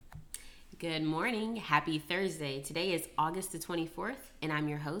Good morning. Happy Thursday. Today is August the 24th, and I'm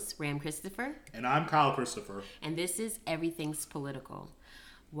your host, Ram Christopher. And I'm Kyle Christopher. And this is Everything's Political.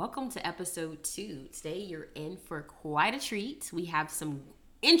 Welcome to episode 2. Today you're in for quite a treat. We have some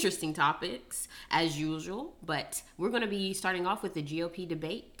interesting topics, as usual, but we're going to be starting off with the GOP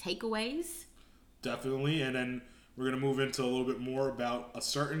debate takeaways. Definitely, and then we're going to move into a little bit more about a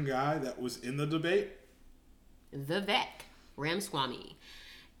certain guy that was in the debate. Vivek Ramaswamy.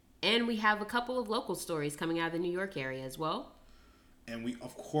 And we have a couple of local stories coming out of the New York area as well. And we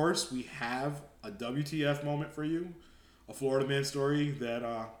have a WTF moment for you. A Florida man story that...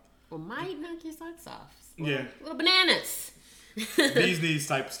 might knock your socks off. Yeah. Little bananas. These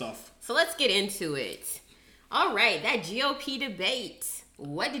type stuff. So let's get into it. All right, that GOP debate.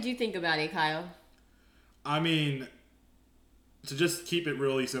 What did you think about it, Kyle? I mean, to just keep it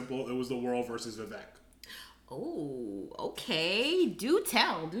really simple, it was the world versus Vivek. Oh, okay. Do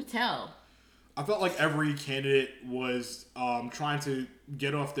tell. I felt like every candidate was trying to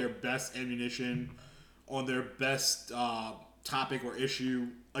get off their best ammunition on their best topic or issue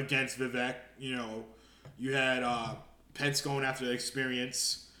against Vivek. You know, you had Pence going after the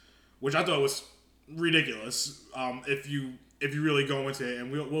experience, which I thought was ridiculous. If you really go into it,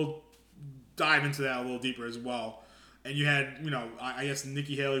 and we'll dive into that a little deeper as well. And you had, I guess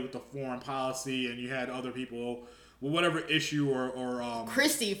Nikki Haley with the foreign policy, and you had other people with whatever issue or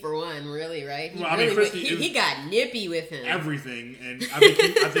Christie for one, really, right? He got nippy with him. Everything, and I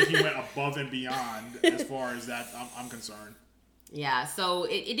think he went above and beyond as far as that I'm concerned. Yeah, so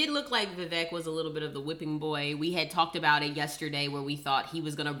it did look like Vivek was a little bit of the whipping boy. We had talked about it yesterday where we thought he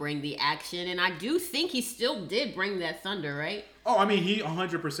was going to bring the action, and I do think he still did bring that thunder, right? Oh, I mean, he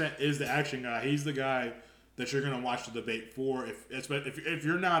 100% is the action guy. He's the guy that you're going to watch the debate for. If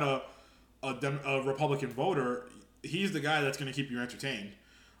you're not a Republican voter, he's the guy that's going to keep you entertained.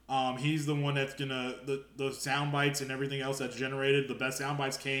 He's the one that's going to, the sound bites and everything else that's generated, the best sound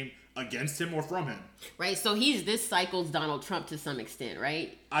bites came against him or from him. Right, so he's this cycle's Donald Trump to some extent,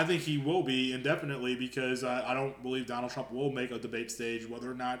 right? I think he will be, indefinitely, because I don't believe Donald Trump will make a debate stage, whether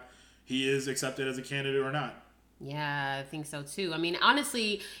or not he is accepted as a candidate or not. Yeah, I think so too. I mean,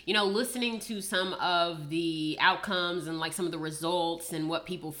 honestly, listening to some of the outcomes and like some of the results and what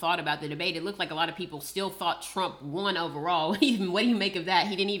people thought about the debate, it looked like a lot of people still thought Trump won overall. What do you make of that?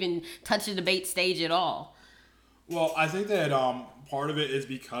 He didn't even touch the debate stage at all. Well, I think that part of it is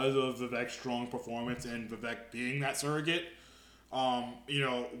because of Vivek's strong performance and Vivek being that surrogate.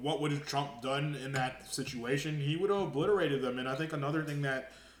 What would have Trump done in that situation? He would have obliterated them. And I think another thing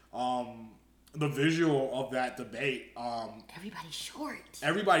that... the visual of that debate. Everybody's short.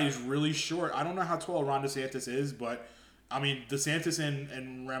 Everybody's really short. I don't know how tall Ron DeSantis is, but I mean, DeSantis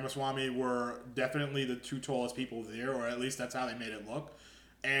and Ramaswamy were definitely the two tallest people there, or at least that's how they made it look.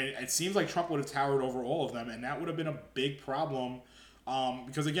 And it seems like Trump would have towered over all of them, and that would have been a big problem.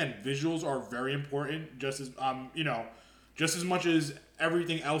 Because again, visuals are very important, just as much as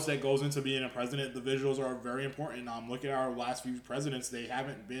everything else that goes into being a president. The visuals are very important. Look at our last few presidents; they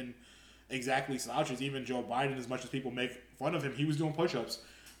haven't been exactly slouches. Even Joe Biden, as much as people make fun of him, he was doing push-ups.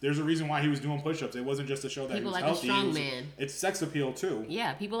 There's a reason why he was doing push-ups. It wasn't just to show that people he was like healthy. A strong man. It's sex appeal too.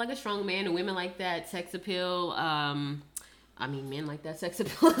 Yeah, people like a strong man, and women like that sex appeal. Men like that sex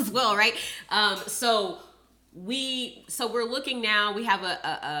appeal as well, right? So we're looking now. We have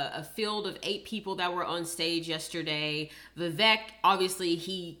a field of 8 people that were on stage yesterday. Vivek, obviously,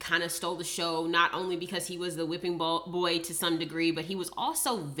 he kind of stole the show, not only because he was the whipping boy to some degree, but he was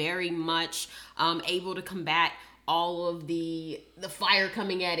also very much able to combat all of the fire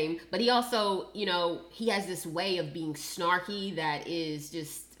coming at him. But he also, he has this way of being snarky that is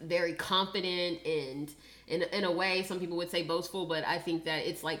just very confident and in a way, some people would say boastful, but I think that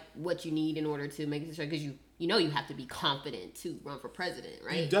it's like what you need in order to make it sure, because you have to be confident to run for president,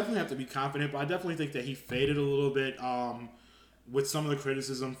 right? You definitely have to be confident, but I definitely think that he faded a little bit with some of the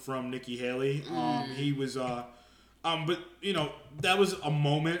criticism from Nikki Haley. He was, but that was a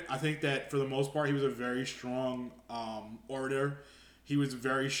moment. I think that for the most part, he was a very strong orator. He was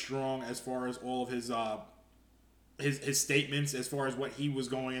very strong as far as all of his statements, as far as what he was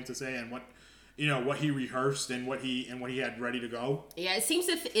going in to say and what he rehearsed and what he had ready to go. Yeah, it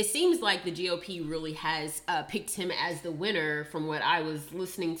seems like the GOP really has picked him as the winner from what I was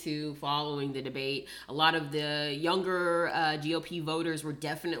listening to following the debate. A lot of the younger GOP voters were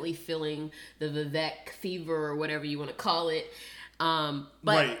definitely feeling the Vivek fever or whatever you want to call it. But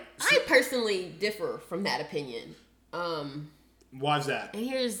right. I personally differ from that opinion. Why's that? And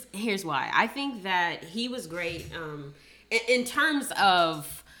here's why. I think that he was great in terms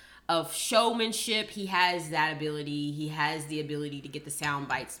of of showmanship. He has that ability. He has the ability to get the sound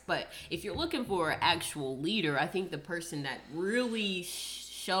bites. But if you're looking for an actual leader, I think the person that really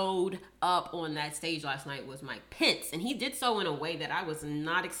showed up on that stage last night was Mike Pence, and he did so in a way that I was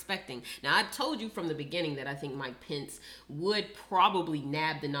not expecting. Now, I told you from the beginning that I think Mike Pence would probably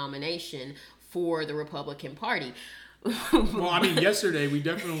nab the nomination for the Republican Party. Well, I mean, yesterday we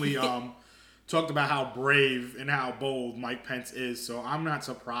definitely talked about how brave and how bold Mike Pence is, so I'm not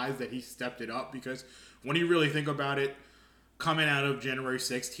surprised that he stepped it up, because when you really think about it, coming out of January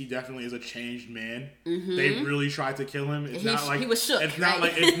 6th, he definitely is a changed man. Mm-hmm. They really tried to kill him. It's not like he was shook. It's not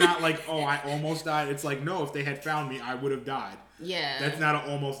like oh, I almost died. It's like, no, if they had found me, I would have died. Yeah, that's not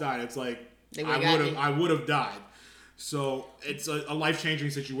an almost died. It's like I would have died. So it's a life changing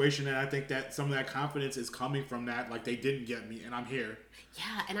situation, and I think that some of that confidence is coming from that. Like, they didn't get me, and I'm here.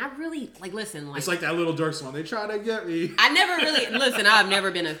 Yeah, and I really listen. It's like that Little Dirk song. They try to get me. I never really listen. I've never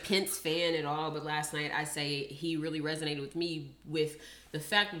been a Pence fan at all, but last night I say he really resonated with me with the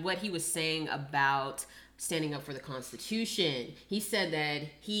fact what he was saying about standing up for the Constitution. He said that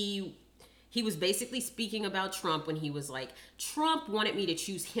he was basically speaking about Trump when he was like, Trump wanted me to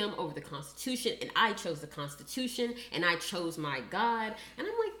choose him over the Constitution, and I chose the Constitution, and I chose my God. And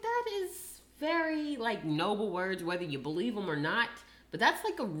I'm like, that is very noble words, whether you believe them or not. But that's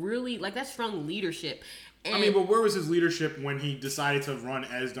a really, that's strong leadership. And, I mean, but where was his leadership when he decided to run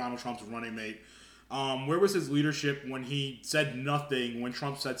as Donald Trump's running mate? Where was his leadership when he said nothing, when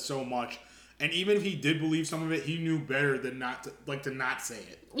Trump said so much? And even if he did believe some of it, he knew better than not to not say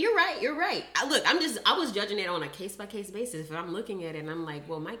it. You're right. I was judging it on a case-by-case basis. If I'm looking at it and I'm like,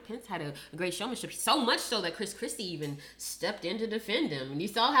 well, Mike Pence had a great showmanship. So much so that Chris Christie even stepped in to defend him. And you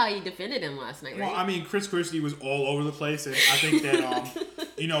saw how he defended him last night, right? Well, I mean, Chris Christie was all over the place. And I think that,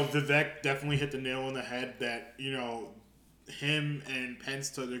 Vivek definitely hit the nail on the head that, him and Pence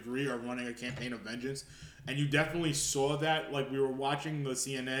to a degree are running a campaign of vengeance. And you definitely saw that. We were watching the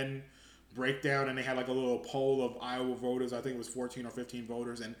CNN breakdown, and they had a little poll of Iowa voters. I think it was 14 or 15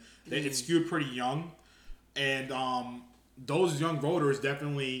 voters, and it skewed pretty young. And those young voters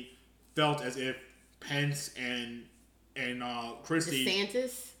definitely felt as if Pence and Christie,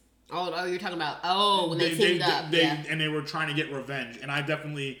 DeSantis. Oh, you're talking about when they teamed up, and they were trying to get revenge. And I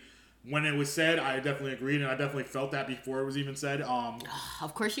definitely, when it was said, I definitely agreed, and I definitely felt that before it was even said.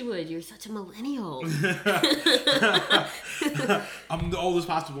 Of course you would. You're such a millennial. I'm the oldest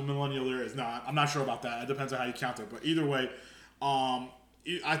possible millennial there is. No, I'm not sure about that. It depends on how you count it. But either way,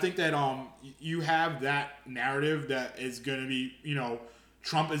 I think that you have that narrative that is going to be,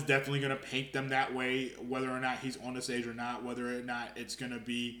 Trump is definitely going to paint them that way, whether or not he's on the stage or not, whether or not it's going to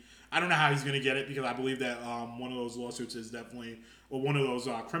be. I don't know how he's going to get it, because I believe that one of those lawsuits is definitely, or one of those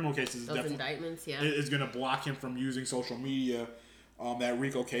criminal cases those indictments, is going to block him from using social media. That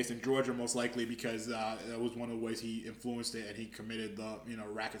RICO case in Georgia, most likely, because that was one of the ways he influenced it, and he committed the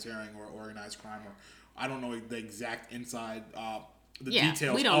racketeering or organized crime, or I don't know the exact inside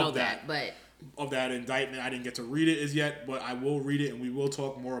details. We don't know that, but of that indictment, I didn't get to read it as yet, but I will read it, and we will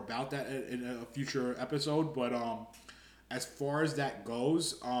talk more about that in a future episode. But as far as that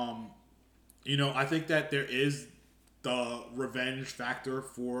goes, I think that there is the revenge factor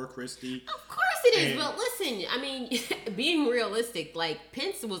for Christie. Of course it is, but listen, I mean, being realistic,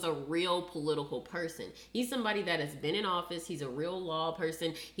 Pence was a real political person. He's somebody that has been in office. He's a real law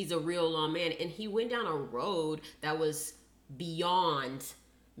person. He's a real law man, and he went down a road that was beyond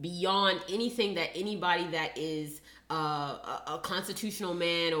anything that anybody that is a constitutional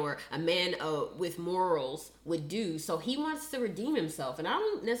man or a man with morals would do. So he wants to redeem himself, and I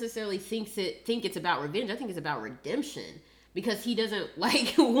don't necessarily think it's about revenge. I think it's about redemption, because he doesn't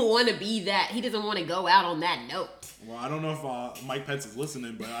want to be that. He doesn't want to go out on that note. Well, I don't know if Mike Pence is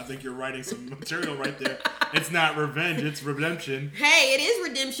listening, but I think you're writing some material right there. It's not revenge, it's redemption. Hey, it is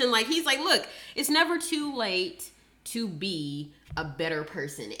redemption. He's like, look, it's never too late to be a better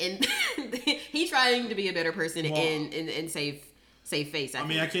person, and he's trying to be a better person and save face. I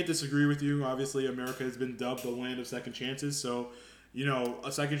mean, I can't disagree with you. Obviously, America has been dubbed the land of second chances, so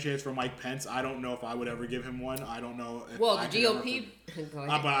a second chance for Mike Pence. I don't know if I would ever give him one. I don't know. If the GOP.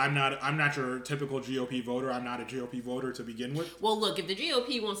 But I'm not your typical GOP voter. I'm not a GOP voter to begin with. Well, look, if the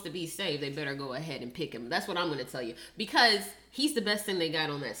GOP wants to be saved, they better go ahead and pick him. That's what I'm going to tell you, because he's the best thing they got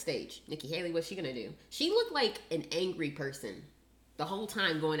on that stage. Nikki Haley, what's she going to do? She looked like an angry person the whole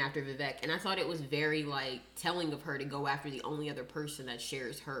time going after Vivek, and I thought it was very telling of her to go after the only other person that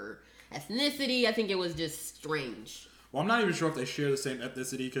shares her ethnicity. I think it was just strange. Well, I'm not even sure if they share the same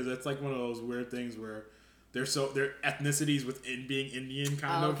ethnicity, because it's one of those weird things where their ethnicities within being Indian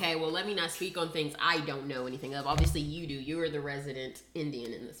kind of. Okay, well, let me not speak on things I don't know anything of. Obviously, you do. You are the resident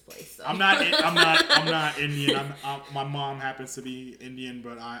Indian in this place. So. I'm not Indian. My mom happens to be Indian,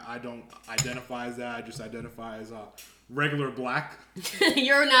 but I don't identify as that. I just identify as a regular black.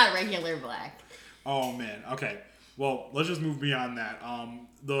 You're not regular black. Oh man. Okay. Well, let's just move beyond that.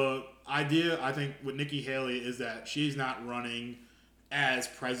 The idea I think with Nikki Haley is that she's not running as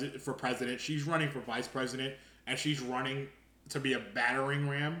president. She's running for vice president, and she's running to be a battering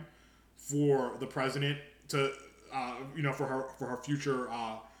ram for the president to, for her future,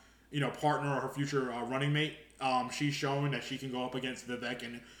 partner or her future running mate. She's showing that she can go up against Vivek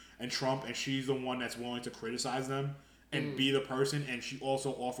and Trump, and she's the one that's willing to criticize them and be the person. And she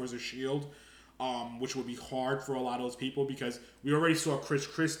also offers a shield, which would be hard for a lot of those people because we already saw Chris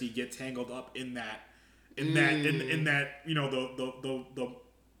Christie get tangled up in that. In that,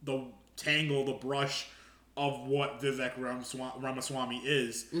 the tangle, the brush of what Vivek Ramaswamy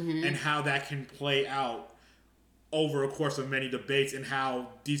is, and how that can play out over a course of many debates, and how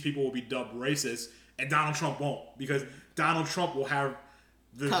these people will be dubbed racist, and Donald Trump won't, because Donald Trump will have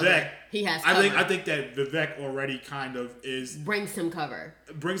Vivek. Cover. He has cover. I think that Vivek already kind of brings him cover,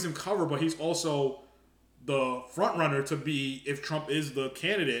 but he's also the front runner to be, if Trump is the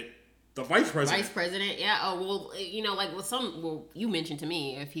candidate, the vice president. Yeah. Oh, well, you mentioned to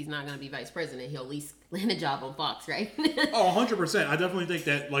me if he's not going to be vice president, he'll at least land a job on Fox, right? 100%. I definitely think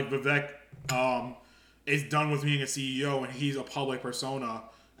that Vivek is done with being a CEO, and he's a public persona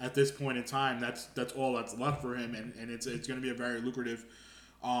at this point in time. That's all that's left for him, and it's going to be a very lucrative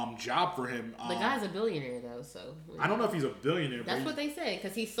job for him. The guy's a billionaire though, so I don't know if he's a billionaire. That's what they say,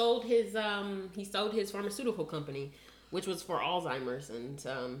 because he sold his pharmaceutical company, which was for Alzheimer's, and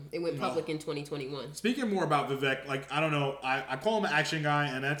it went public in 2021. Speaking more about Vivek, I don't know, I call him an action guy,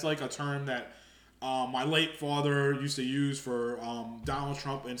 and that's a term that my late father used to use for Donald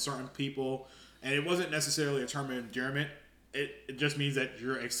Trump and certain people, and it wasn't necessarily a term of endearment. It just means that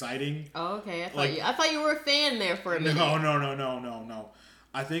you're exciting. Oh, okay. I thought you were a fan there for a minute. No.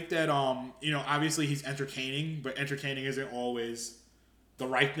 I think that obviously he's entertaining, but entertaining isn't always the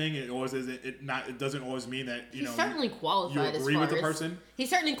right thing. It always isn't. It doesn't always mean that he's certainly qualified. You agree with the person. He's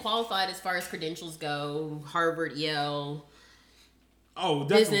certainly qualified as far as credentials go. Harvard, Yale. Oh,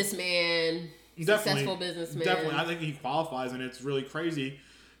 definitely. Businessman. Successful businessman. Definitely, I think he qualifies, and it's really crazy.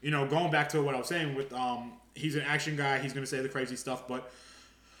 Going back to what I was saying with he's an action guy. He's going to say the crazy stuff, but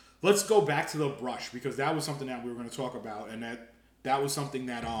let's go back to the brush, because that was something that we were going to talk about, and that was something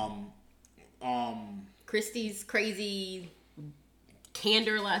that Christie's crazy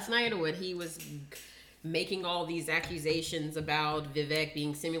candor last night, or what he was making all these accusations about Vivek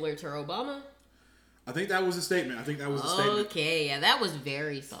being similar to Obama. I think that was a statement. Okay, yeah, that was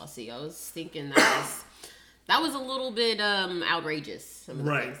very saucy. I was thinking that was a little bit outrageous.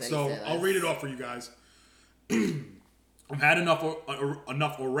 Right. So I'll read it off for you guys. I've had enough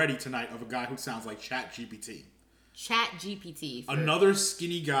already tonight of a guy who sounds like ChatGPT. ChatGPT. Another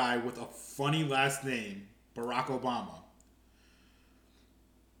skinny guy with a funny last name, Barack Obama.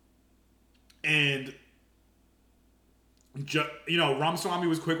 And Ramaswamy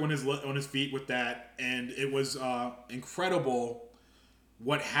was quick on his feet with that, and it was incredible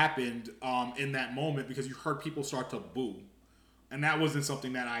what happened in that moment, because you heard people start to boo, and that wasn't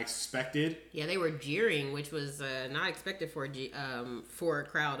something that I expected. Yeah, they were jeering, which was not expected for a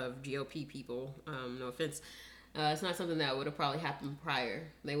crowd of GOP people. No offense. It's not something that would have probably happened prior.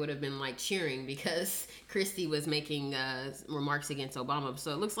 They would have been cheering because Christie was making remarks against Obama.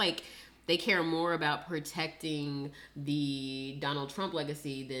 So it looks like they care more about protecting the Donald Trump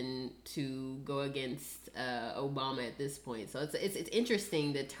legacy than to go against Obama at this point. So it's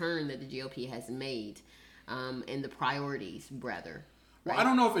interesting the turn that the GOP has made, and the priorities, rather. Right? Well, I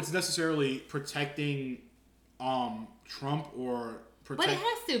don't know if it's necessarily protecting Trump or but it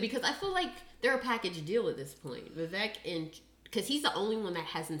has to, because I feel like they're a package deal at this point. Vivek, because he's the only one that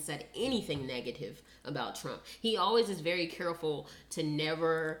hasn't said anything negative about Trump. He always is very careful to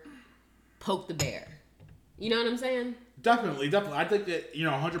never poke the bear. You know what I'm saying? Definitely. I think that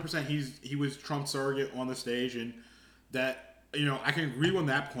 100% he was Trump's surrogate on the stage, and that I can agree on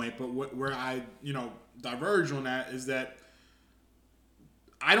that point. But where I diverge on that is that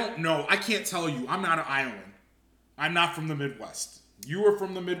I don't know. I can't tell you. I'm not an Iowan. I'm not from the Midwest. You are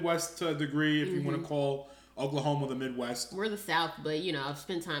from the Midwest to a degree, if you want to call Oklahoma the Midwest. We're the South, but I've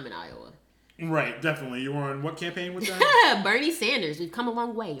spent time in Iowa. Right, definitely. You were on what campaign with that? Bernie Sanders. We've come a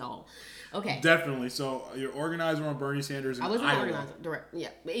long way, y'all. Okay. Definitely. So you're organizer on Bernie Sanders in Iowa. I wasn't organizer. Direct. Yeah,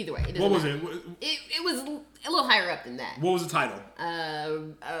 but either way. What was it? It was a little higher up than that. What was the title?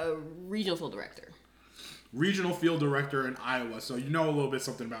 Regional field director. regional field director in Iowa. So you know a little bit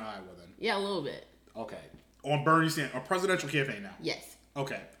something about Iowa then. Yeah, a little bit. Okay. On Bernie Sanders, a presidential campaign now. Yes.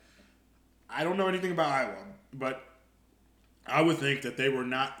 Okay. I don't know anything about Iowa, but I would think that they were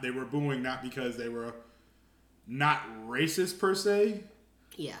booing not because they were not racist per se.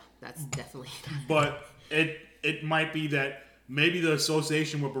 Yeah, that's definitely. But it might be that maybe the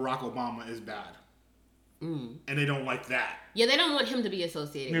association with Barack Obama is bad. And they don't like that. Yeah, they don't want him to be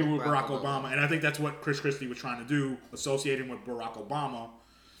associated with Barack Obama. And I think that's what Chris Christie was trying to do, associating with Barack Obama.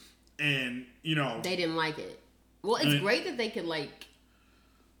 And, they didn't like it. Well, it's great that they could,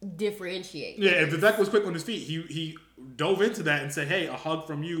 differentiate. Yeah, if Vivek was quick on his feet, he dove into that and said, hey, a hug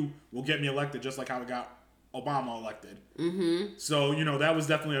from you will get me elected, just like how it got Obama elected. Mm-hmm. So, that was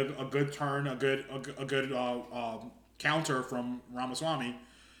definitely a good turn, a good counter from Ramaswamy.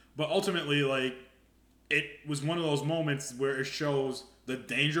 But ultimately, it was one of those moments where it shows the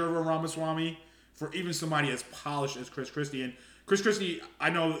danger of a Ramaswamy for even somebody as polished as Chris Christie. And Chris Christie, I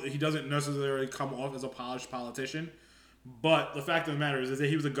know he doesn't necessarily come off as a polished politician, but the fact of the matter is that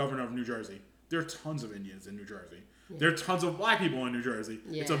he was the governor of New Jersey. There are tons of Indians in New Jersey. Yeah. There are tons of black people in New Jersey.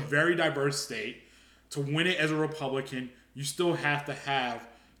 Yeah. It's a very diverse state. To win it as a Republican, you still have to have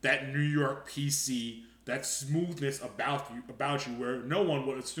that New York PC, that smoothness about you, where no one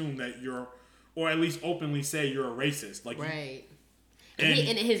would assume that you're, or at least openly say you're a racist. Right.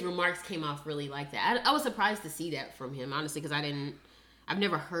 And his remarks came off really like that. I was surprised to see that from him, honestly, because I've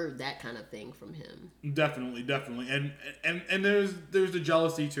never heard that kind of thing from him. Definitely. And there's the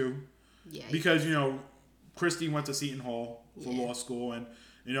jealousy too. Yeah. Because, Christie went to Seton Hall for law school, and,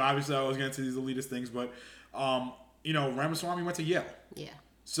 obviously I was getting to these elitist things, but, Ramaswamy went to Yale. Yeah.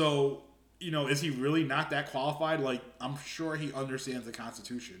 So, is he really not that qualified? I'm sure he understands the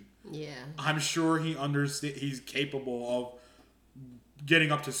Constitution. Yeah. I'm sure he's capable of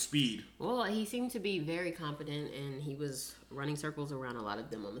getting up to speed. Well, he seemed to be very confident, and he was running circles around a lot of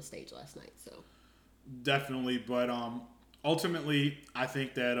them on the stage last night. So definitely, but ultimately, I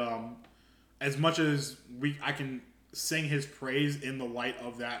think that as much as I can sing his praise in the light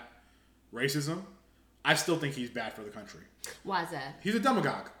of that racism, I still think he's bad for the country. Why is that? He's a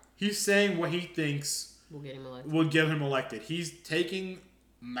demagogue. He's saying what he thinks will get him elected. He's taking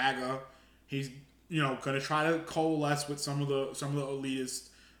MAGA. He's going to try to coalesce with some of the elitists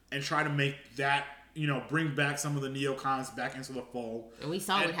and try to make that, bring back some of the neocons back into the fold. And we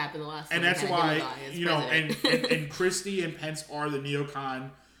saw what happened the last time. And that's why, and Christie and Pence are the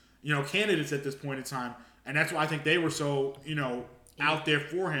neocon, candidates at this point in time. And that's why I think they were so, out there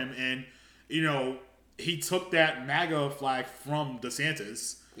for him. And, he took that MAGA flag from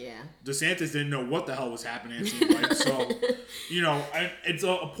DeSantis. Yeah. DeSantis didn't know what the hell was happening. So, it's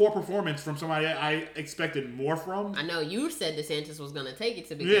a poor performance from somebody I expected more from. I know you said DeSantis was going to take it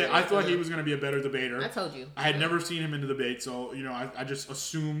to be. Yeah, I thought he was going to be a better debater. I told you. I had never seen him in the debate, so, I just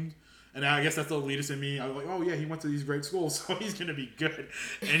assumed, and I guess that's the elitist in me. I was like, oh yeah, he went to these great schools, so he's going to be good.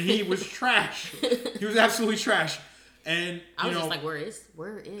 And he was trash. He was absolutely trash. And I was just like, where is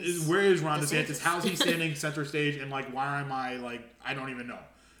Ron DeSantis? How's he standing center stage? And why am I I don't even know.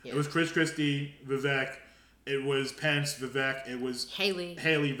 Yeah. It was Chris Christie, Vivek. It was Pence, Vivek. It was Haley,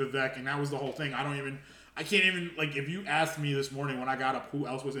 Vivek, and that was the whole thing. I can't even if you asked me this morning when I got up who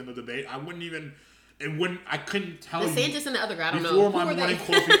else was in the debate, I couldn't tell you. DeSantis and the other guy, I don't know. Before my morning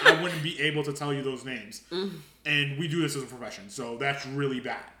coffee, I wouldn't be able to tell you those names. And we do this as a profession, so that's really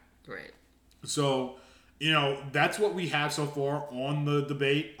bad. Right. So, that's what we have so far on the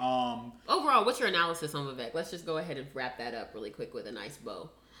debate. Overall, what's your analysis on Vivek? Let's just go ahead and wrap that up really quick with a nice bow.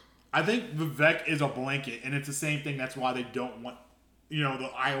 I think Vivek is a blanket, and it's the same thing. That's why they don't want,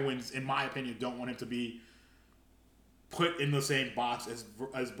 the Iowans, in my opinion, don't want him to be put in the same box as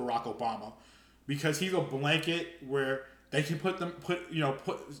Barack Obama, because he's a blanket where they can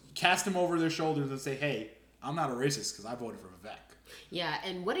cast him over their shoulders and say, hey, I'm not a racist because I voted for Vivek. Yeah,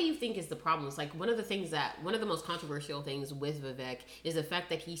 and what do you think is the problem? It's one of the most controversial things with Vivek is the fact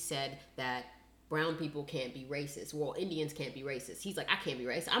that he said that brown people can't be racist. Well, Indians can't be racist. He's like, I can't be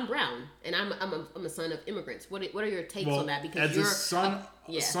racist. I'm brown, and I'm a son of immigrants. What are your takes on that? Because you're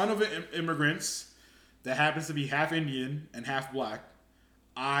a son of immigrants that happens to be half Indian and half black,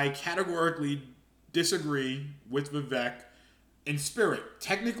 I categorically disagree with Vivek in spirit.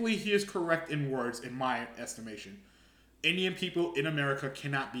 Technically, he is correct in words, in my estimation. Indian people in America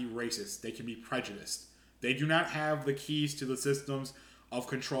cannot be racist. They can be prejudiced. They do not have the keys to the systems of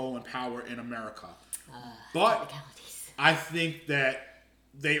control and power in America. But I think that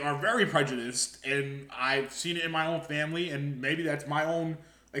they are very prejudiced, and I've seen it in my own family, and maybe that's my own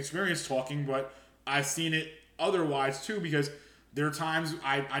experience talking, but I've seen it otherwise too, because there are times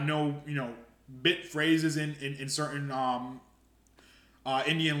I know, bit phrases in certain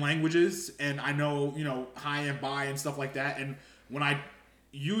Indian languages, and I know, hi and bye and stuff like that. And when I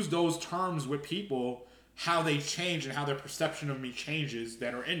use those terms with people, how they change and how their perception of me changes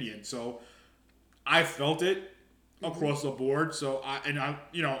that are Indian. So I felt it across the board. So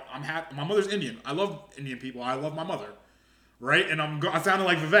I'm happy. My mother's Indian. I love Indian people. I love my mother. Right? And I sounded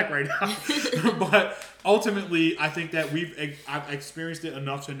like Vivek right now. But ultimately, I think that I've experienced it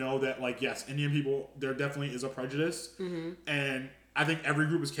enough to know that, like, yes, Indian people, there definitely is a prejudice. And I think every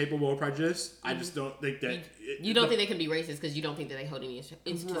group is capable of prejudice. I just don't think that... You don't think they can be racist because you don't think that they hold any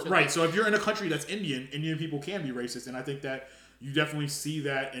institutional... Right. So if you're in a country that's Indian people can be racist. And I think that you definitely see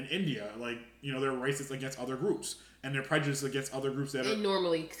that in India. Like, they're racist against other groups. And they're prejudiced against other groups that are... And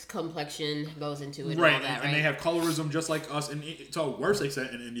normally complexion goes into it. Right. And all that, right? And they have colorism just like us, to a worse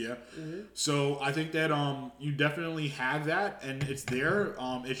extent in India. So I think that you definitely have that. And it's there.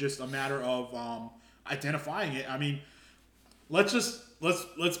 It's just a matter of identifying it. I mean...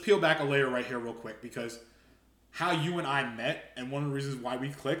 Let's peel back a layer right here real quick, because how you and I met and one of the reasons why we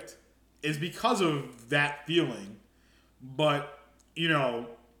clicked is because of that feeling. But,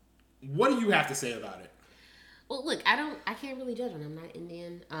 what do you have to say about it? Well, look, I can't really judge when I'm not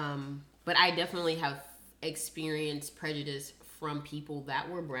Indian. But I definitely have experienced prejudice from people that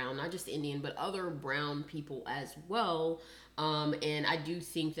were brown, not just Indian, but other brown people as well. And I do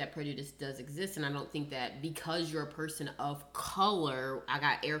think that prejudice does exist, and I don't think that because you're a person of color, I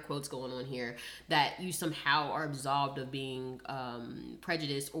got air quotes going on here, that you somehow are absolved of being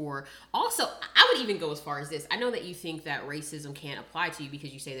prejudiced. Or also, I would even go as far as this. I know that you think that racism can't apply to you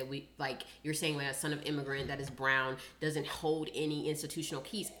because you say that you're saying that a son of immigrant that is brown doesn't hold any institutional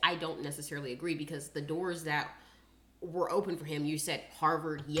keys. I don't necessarily agree, because the doors that were open for him, you said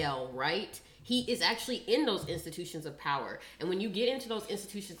Harvard, Yale, right? He is actually in those institutions of power. And when you get into those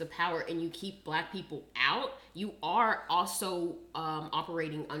institutions of power and you keep black people out, you are also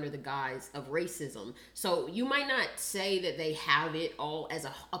operating under the guise of racism. So you might not say that they have it all as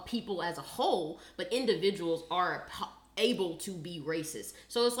a people as a whole, but individuals are able to be racist.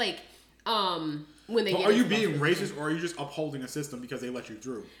 So it's like, when they are you being racist, or are you just upholding a system because they let you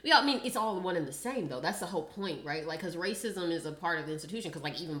through? Yeah, I mean, it's all one and the same, though. That's the whole point, right? Like, because racism is a part of the institution, because,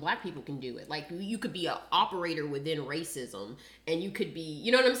 like, even black people can do it. Like, you could be an operator within racism, and you could be,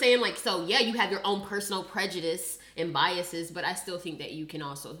 you know what I'm saying? Like, so, yeah, you have your own personal prejudice and biases, but I still think that you can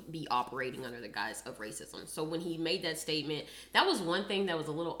also be operating under the guise of racism. So when he made that statement, that was one thing that was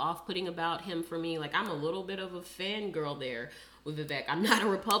a little off-putting about him for me. Like, I'm a little bit of a fangirl there with Vivek. I'm not a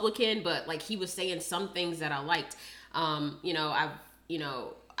Republican, but like he was saying some things that I liked. I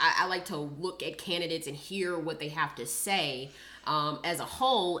like to look at candidates and hear what they have to say as a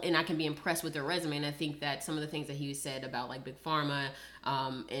whole, and I can be impressed with their resume. And I think that some of the things that he said about like Big Pharma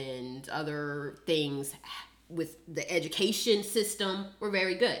and other things with the education system were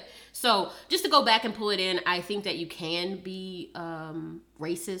very good. So just to go back and pull it in, I think that you can be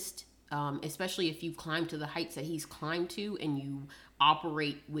racist, especially if you've climbed to the heights that he's climbed to and you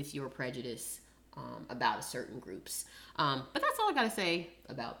operate with your prejudice about certain groups. But that's all I got to say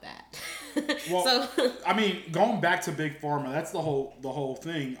about that. Well, I mean, going back to Big Pharma, that's the whole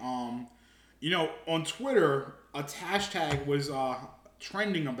thing. On Twitter, a hashtag was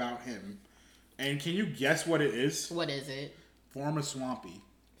trending about him. And can you guess what it is? What is it? Pharmaswampy.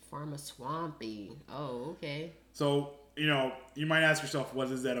 Pharmaswampy. Oh, okay. So, you might ask yourself, what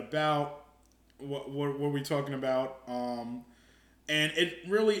is that about? What are we talking about? And it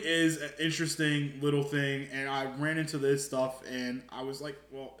really is an interesting little thing. And I ran into this stuff and I was like,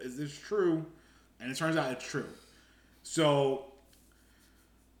 well, is this true? And it turns out it's true. So,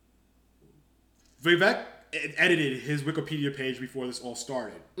 Vivek edited his Wikipedia page before this all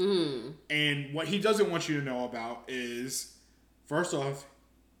started. And what he doesn't want you to know about is, first off,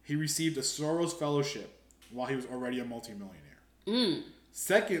 he received a Soros Fellowship while he was already a multimillionaire.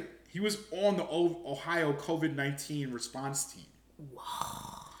 Second, he was on the Ohio COVID-19 response team.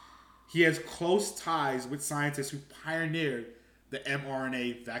 Wow. He has close ties with scientists who pioneered the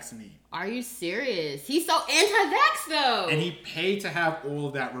mRNA vaccine. Are you serious? He's so anti-vax, though. And he paid to have all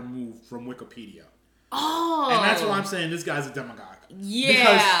of that removed from Wikipedia. Oh. And that's why I'm saying this guy's a demagogue.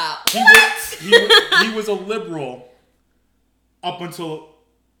 Yeah. Because he was a liberal up until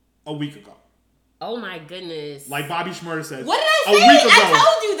a week ago. Oh my goodness. Like Bobby Shmurda says. What did I say? A week ago. I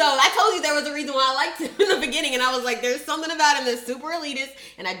told you though. I told you there was a reason why I liked him in the beginning. And I was like, there's something about him that's super elitist.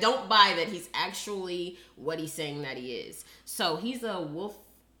 And I don't buy that he's actually what he's saying that he is. So he's a wolf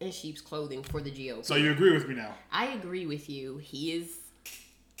in sheep's clothing for the GOP. So you agree with me now? I agree with you. He is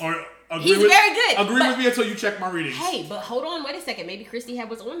Or He's very good. Agree with me until you check my readings. Hey, but hold on, wait a second. Maybe Christy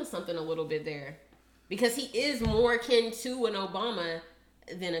was onto something a little bit there, because he is more akin to an Obama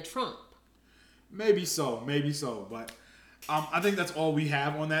than a Trump. Maybe so, but I think that's all we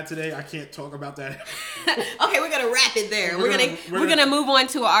have on that today. I can't talk about that. Okay, we're gonna wrap it there. We're gonna move on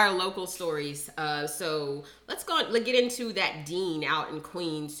to our local stories. So let's get into that dean out in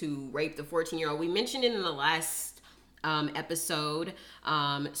Queens who raped the 14-year-old. We mentioned it in the last episode.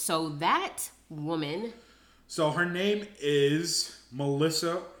 So that woman. So her name is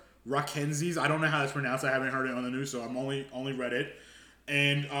Melissa Rakenzies. I don't know how that's pronounced. I haven't heard it on the news, so I'm only read it.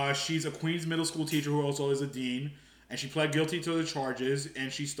 And she's a Queens middle school teacher who also is a dean. And she pled guilty to the charges.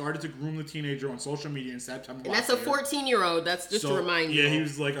 And she started to groom the teenager on social media in September. And that's a 14-year-old. That's just to remind you. Yeah, he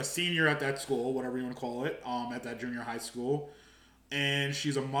was like a senior at that school, whatever you want to call it, at that junior high school. And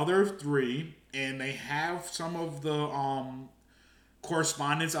she's a mother of 3. And they have some of the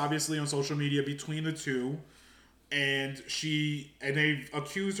correspondence, obviously, on social media between the two. And they've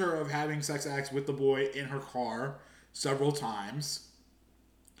accused her of having sex acts with the boy in her car several times.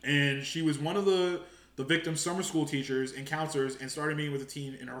 And she was one of the victim's summer school teachers and counselors and started meeting with a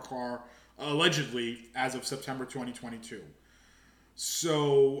teen in her car, allegedly, as of September 2022.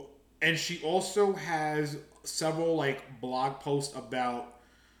 So, and she also has several, blog posts about,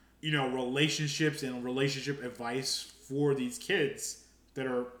 relationships and relationship advice for these kids that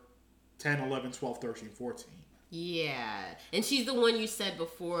are 10, 11, 12, 13, 14. Yeah. And she's the one you said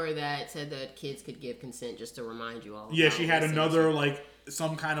before that said that kids could give consent, just to remind you all. Yeah, she had another,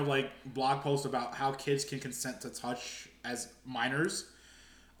 some kind of, blog post about how kids can consent to touch as minors.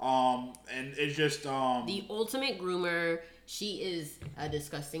 And it's just... the ultimate groomer. She is a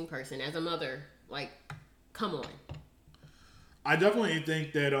disgusting person. As a mother, come on. I definitely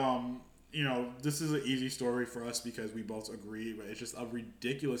think that, this is an easy story for us because we both agree, but it's just a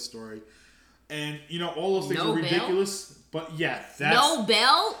ridiculous story. And, all those things are ridiculous, but yeah, that's... No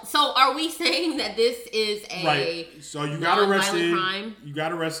bail? So are we saying that this is a right. So you got arrested, crime? You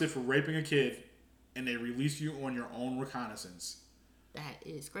got arrested for raping a kid, and they release you on your own reconnaissance. That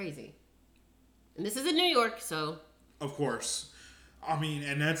is crazy. And this is in New York, so... Of course. I mean,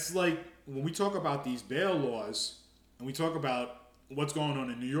 and that's when we talk about these bail laws, and we talk about what's going on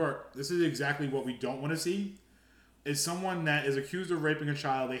in New York, this is exactly what we don't want to see, is someone that is accused of raping a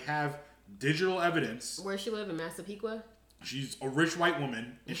child. They have digital evidence. Where she live, in Massapequa? She's a rich white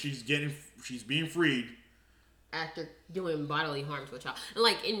woman, and she's being freed after doing bodily harm to a child.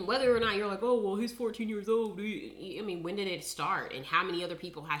 And and whether or not you're oh, well, he's 14 years old. I mean, when did it start? And how many other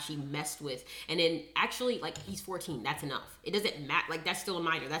people has she messed with? And then actually, he's 14. That's enough. It doesn't matter. That's still a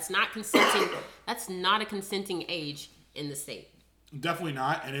minor. That's not consenting. That's not a consenting age in the state. Definitely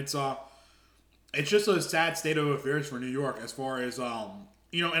not. And it's just a sad state of affairs for New York as far as and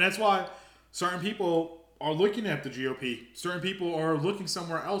that's why certain people are looking at the GOP. Certain people are looking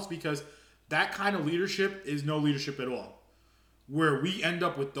somewhere else because that kind of leadership is no leadership at all. Where we end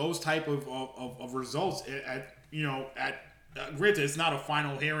up with those type of results granted, it's not a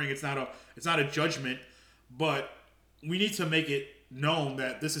final hearing, it's not a judgment, but we need to make it known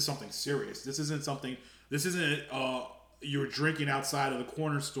that this is something serious. This isn't you're drinking outside of the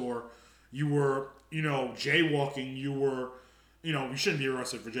corner store, you were jaywalking, you were you shouldn't be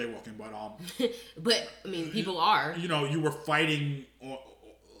arrested for jaywalking, but but I mean, people are. You were fighting, a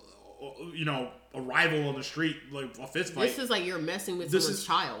rival on the street, a fist fight. This is you're messing with someone's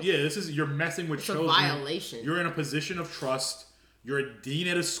child. Yeah, you're messing with children. It's a violation. You're in a position of trust. You're a dean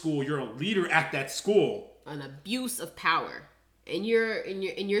at a school. You're a leader at that school. An abuse of power, and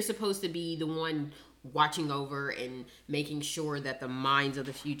you're supposed to be the one watching over and making sure that the minds of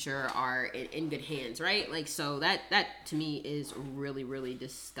the future are in good hands, right? So that to me is really, really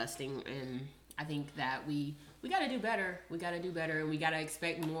disgusting, and I think that we got to do better. We got to do better, and we got to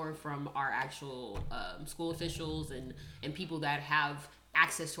expect more from our actual school officials and people that have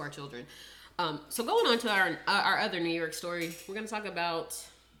access to our children. So going on to our other New York story, we're going to talk about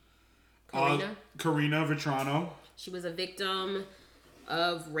Karina Vetrano. She was a victim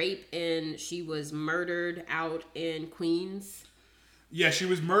of rape, and she was murdered out in Queens. Yeah, she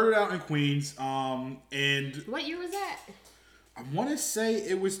was murdered out in Queens. And what year was that? I want to say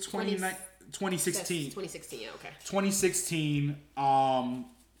it was 2016. 2016, yeah, okay. 2016.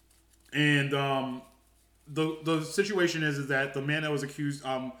 The situation is that the man that was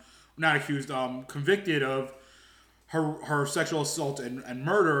convicted of her sexual assault and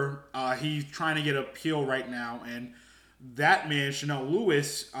murder, he's trying to get an appeal right now, and that man, Chanel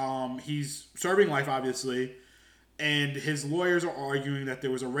Lewis, he's serving life, obviously, and his lawyers are arguing that there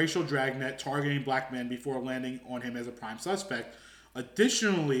was a racial dragnet targeting black men before landing on him as a prime suspect.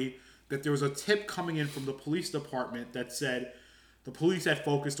 Additionally, that there was a tip coming in from the police department that said the police had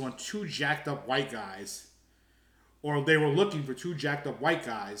focused on two jacked up white guys, or they were looking for two jacked up white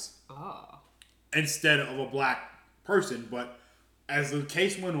guys instead of a black person. But as the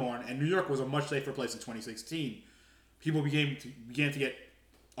case went on, and New York was a much safer place in 2016, people began to get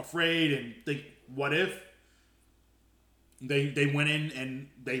afraid and think, what if they went in and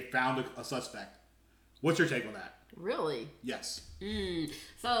they found a suspect? What's your take on that? Really? Yes.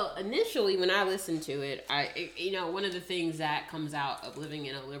 So initially, when I listened to it, one of the things that comes out of living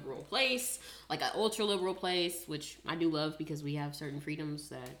in a liberal place, like an ultra liberal place, which I do love because we have certain freedoms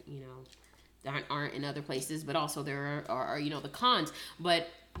that that aren't in other places, but also there are the cons. But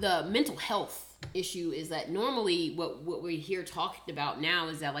the mental health issue is that normally what we hear talked about now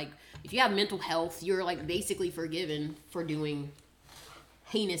is that, like, if you have mental health, you're like basically forgiven for doing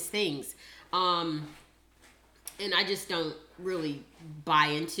heinous things. And I just don't really buy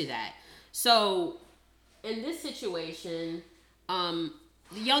into that. So in this situation, the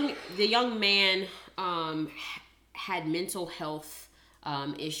young man had mental health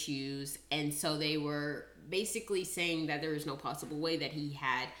issues, and so they were basically saying that there is no possible way that he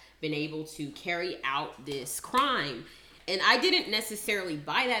had been able to carry out this crime. And I didn't necessarily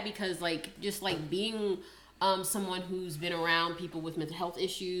buy that because, just being someone who's been around people with mental health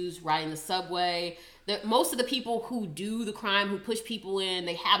issues, riding the subway, most of the people who do the crime, who push people in,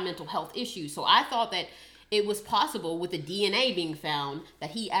 they have mental health issues. So I thought that it was possible, with the DNA being found, that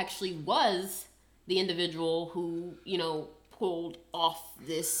he actually was the individual who, pulled off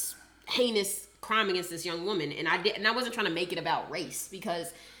this heinous crime against this young woman. And I wasn't trying to make it about race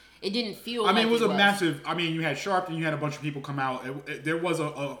because it didn't feel it was a massive... you had Sharpton, you had a bunch of people come out. There was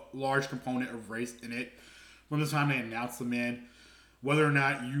a large component of race in it from the time they announced the man. Whether or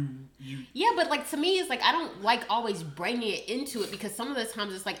not you yeah, but to me, it's I don't like always bringing it into it, because some of the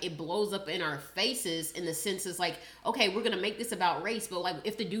times it's it blows up in our faces, in the sense it's okay, we're gonna make this about race, but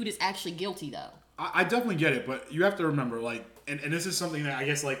if the dude is actually guilty though. I definitely get it, but you have to remember, and this is something that I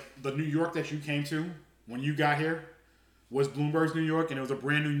guess the New York that you came to when you got here was Bloomberg's New York, and it was a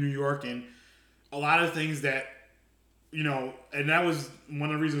brand new New York, and a lot of things that and that was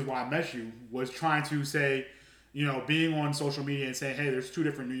one of the reasons why I met you, was trying to say, being on social media and saying, hey, there's two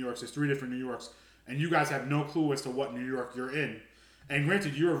different New Yorks, there's three different New Yorks, and you guys have no clue as to what New York you're in. And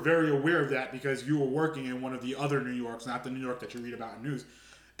granted, you're very aware of that because you were working in one of the other New Yorks, not the New York that you read about in news.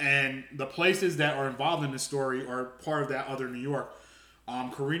 And the places that are involved in this story are part of that other New York.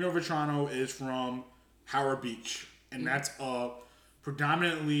 Carino Vetrano is from Howard Beach, and that's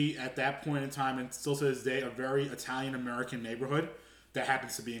predominantly, at that point in time, and still to this day, a very Italian-American neighborhood that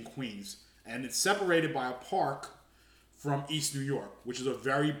happens to be in Queens. And it's separated by a park from East New York, which is a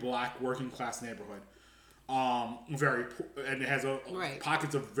very black working class neighborhood. And it has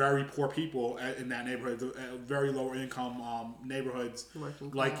pockets of very poor people in that neighborhood, very lower income neighborhoods,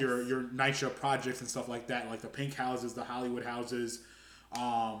 like your NYCHA projects and stuff like that, like the pink houses, the Hollywood houses.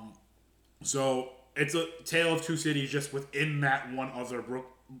 So it's a tale of two cities just within that one other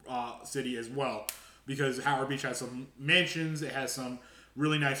city as well, because Howard Beach has some mansions, it has some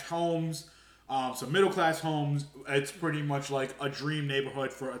really nice homes, some middle class homes. It's pretty much like a dream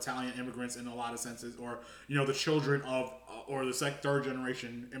neighborhood for Italian immigrants in a lot of senses, or the children of or the third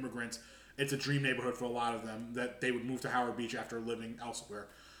generation immigrants. It's a dream neighborhood for a lot of them, that they would move to Howard Beach after living elsewhere.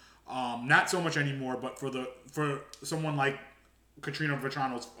 Not so much anymore, but for someone like Karina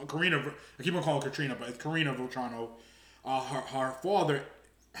Vetrano's, I keep on calling Katrina, but it's Karina Vetrano. Her father,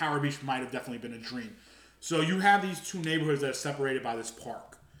 Howard Beach might have definitely been a dream. So you have these two neighborhoods that are separated by this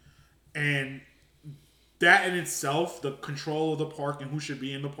park. And that in itself, the control of the park and who should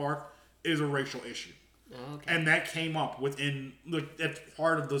be in the park, is a racial issue. Okay. And that came up within, that's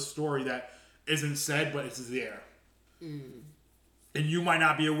part of the story that isn't said, but it's there. And you might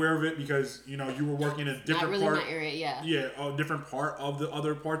not be aware of it because, you were working in a different part. Not really my area, yeah. Yeah, a different part of the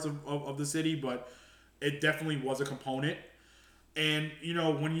other parts of the city, but it definitely was a component. And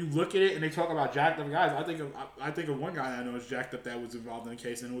when you look at it and they talk about jacked up guys, I think of one guy I know is jacked up that was involved in the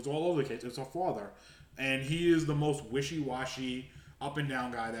case, and it was all over the case. It's her father, and he is the most wishy-washy, up and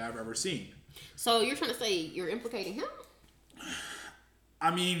down guy that I've ever seen. So you're trying to say you're implicating him?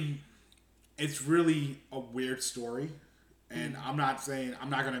 It's really a weird story, and I'm not going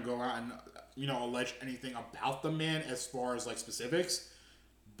to go out and allege anything about the man as far as specifics,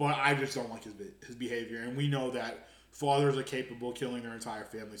 but I just don't like his behavior, and we know that fathers are capable of killing their entire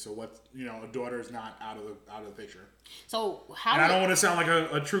family. So a daughter is not out of the picture. So how? And I don't want to sound like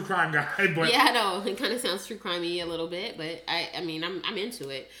a true crime guy, but yeah, I know it kind of sounds true crimey a little bit, but I'm into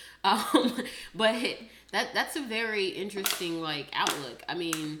it. But That's a very interesting like outlook. I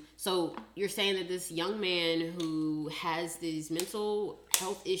mean, so you're saying that this young man who has these mental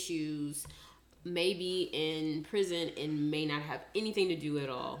health issues may be in prison and may not have anything to do at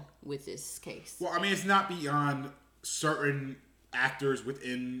all with this case. Well, I mean, it's not beyond certain actors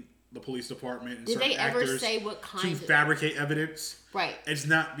within the police department and Did certain they ever actors say what kind to of fabricate evidence. Right. It's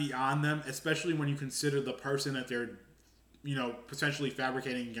not beyond them, especially when you consider the person that they're, potentially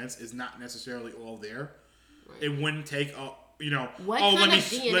fabricating against is not necessarily all there. Right. It wouldn't take we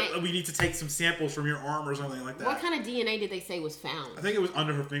need to take some samples from your arm or something like that. What kind of DNA did they say was found? I think it was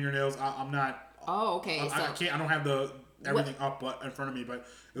under her fingernails. I'm not. Oh, okay. I don't have everything up in front of me, but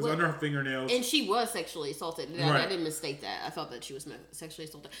it was under her fingernails. And she was sexually assaulted. I didn't mistake that. I thought that she was sexually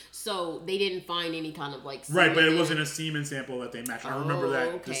assaulted. So they didn't find any kind of like semen. Right, but it wasn't a semen sample that they matched. I remember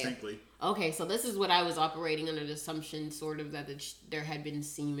that distinctly. Okay, so this is what I was operating under the assumption, sort of, that there had been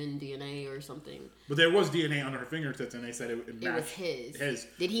semen DNA or something. But there was DNA under her fingertips, and they said it matched. It was his.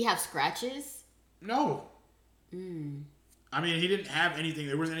 Did he have scratches? No. I mean, he didn't have anything.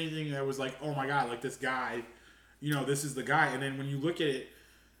 There wasn't anything that was like, oh my god, like this guy, this is the guy. And then when you look at it,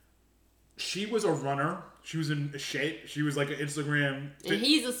 she was a runner. She was in shape. She was like an Instagram. And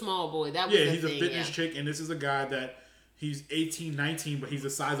he's a small boy. That was he's a fitness chick, and this is a guy that he's 18, 19, but he's the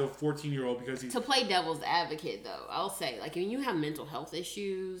size of a 14-year-old because he's... To play devil's advocate, though, I'll say, like, when you have mental health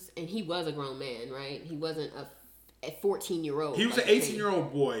issues, and he was a grown man, right? He wasn't a 14-year-old. He was an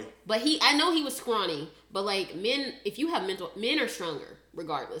 18-year-old boy. But I know he was scrawny, but, like, men are stronger,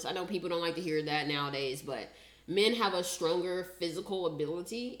 regardless. I know people don't like to hear that nowadays, but men have a stronger physical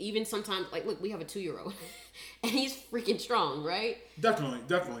ability. Even sometimes, like, look, we have a 2-year-old, and he's freaking strong, right? Definitely.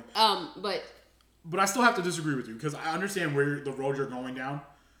 But I still have to disagree with you because I understand where the road you're going down.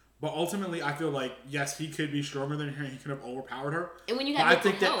 But ultimately, I feel like, yes, he could be stronger than her. He could have overpowered her. And when you got I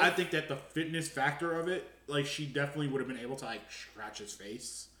think that the fitness factor of it, like, she definitely would have been able to, like, scratch his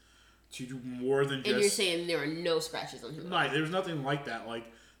face to do more than just... And you're saying there are no scratches on him? Right. There was nothing like that, like,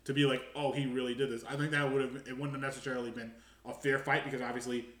 to be like, oh, he really did this. I think that it wouldn't have necessarily been a fair fight because,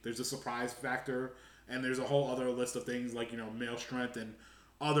 obviously, there's a surprise factor and there's a whole other list of things like, male strength and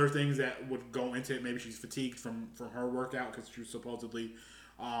other things that would go into it. Maybe she's fatigued from her workout because she was supposedly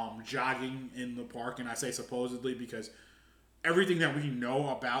jogging in the park. And I say supposedly because everything that we know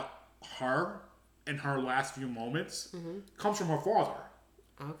about her and her last few moments comes from her father.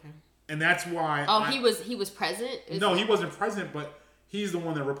 Okay. And that's why... he was present? He wasn't present, but he's the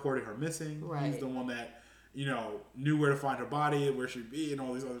one that reported her missing. Right. He's the one that, knew where to find her body, where she'd be, and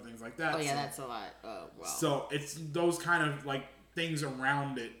all these other things like that. Oh, yeah, that's a lot. Oh, wow. So it's those kind of, like, things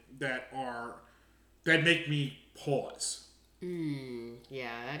around it that make me pause. Yeah,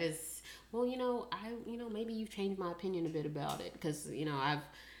 that is. Well, maybe you've changed my opinion a bit about it because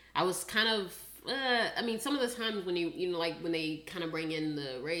I was kind of. I mean, some of the times when when they kind of bring in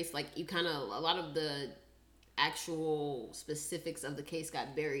the race, like a lot of the actual specifics of the case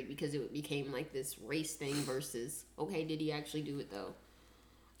got buried because it became like this race thing versus did he actually do it though?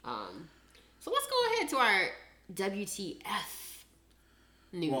 So let's go ahead to our WTF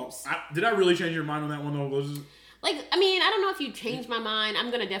news. Well, did I really change your mind on that one though? I don't know if you changed my mind. I'm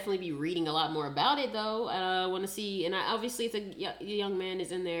gonna definitely be reading a lot more about it though. I want to see, and obviously it's a young man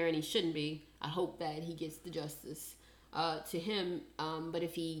is in there and he shouldn't be. I hope that he gets the justice to him. But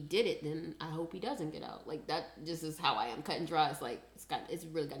if he did it, then I hope he doesn't get out. Like that just is how I am, cut and dry. It's like it's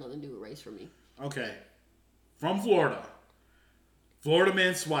really got nothing to do with race for me. Okay, from Florida. Florida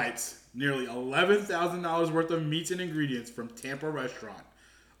man swipes nearly $11,000 worth of meats and ingredients from Tampa restaurant.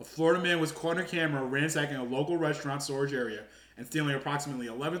 A Florida man was caught on camera ransacking a local restaurant storage area and stealing approximately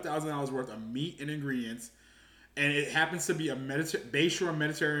 $11,000 worth of meat and ingredients. And it happens to be a Bayshore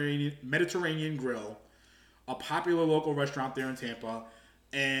Mediterranean Grill, a popular local restaurant there in Tampa.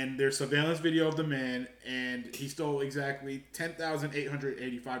 And there's surveillance video of the man, and he stole exactly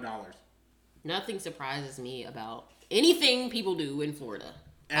 $10,885. Nothing surprises me about anything people do in Florida.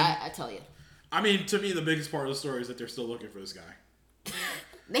 I tell you. I mean, to me, the biggest part of the story is that they're still looking for this guy.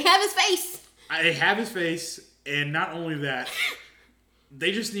 They have his face. They have his face, and not only that,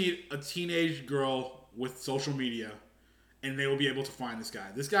 they just need a teenage girl with social media, and they will be able to find this guy.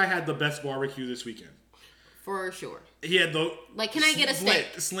 This guy had the best barbecue this weekend. For sure. He had the... Like, can I get a steak?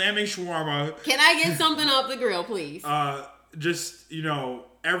 Slamming shawarma. Can I get something off the grill, please? Just,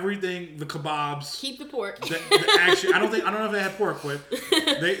 everything, the kebabs. Keep the pork. Actually, I don't know if they had pork, but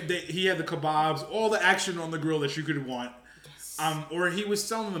he had the kebabs, all the action on the grill that you could want. Or he was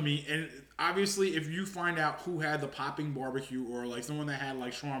selling the meat, and obviously, if you find out who had the popping barbecue or like someone that had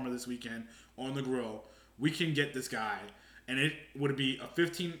like shawarma this weekend on the grill, we can get this guy, and it would be a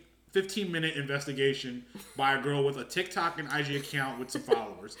 15-minute investigation by a girl with a TikTok and IG account with some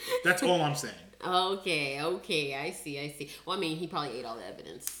followers. That's all I'm saying. Okay, I see. Well, I mean, he probably ate all the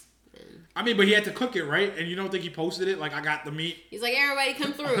evidence. I mean, but he had to cook it, right? And you don't think he posted it? Like, I got the meat. He's like, everybody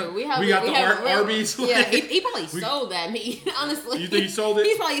come through. We got the Arby's. Yeah, he probably sold that meat, honestly. You think he sold it?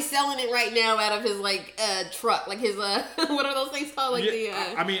 He's probably selling it right now out of his, like, truck. Like his, what are those things called? Like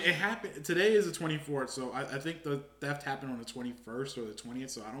I mean, it happened. Today is the 24th, so I think the theft happened on the 21st or the 20th,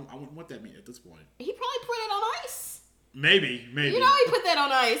 so I wouldn't want that meat at this point. He probably put it on ice. Maybe. You know he put that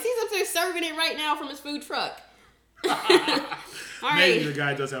on ice. He's up there serving it right now from his food truck. Maybe the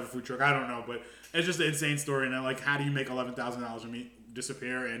guy does have a food truck. I don't know, but it's just an insane story. And like, how do you make $11,000 of meat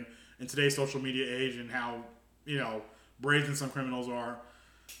disappear? And in today's social media age, and how brazen some criminals are.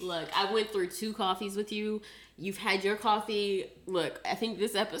 Look, I went through 2 coffees with you. You've had your coffee. Look, I think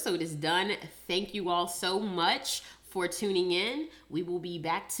this episode is done. Thank you all so much for tuning in. We will be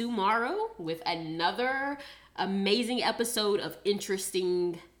back tomorrow with another amazing episode of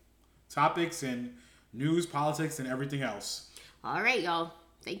interesting topics and news, politics, and everything else. All right, y'all.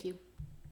 Thank you.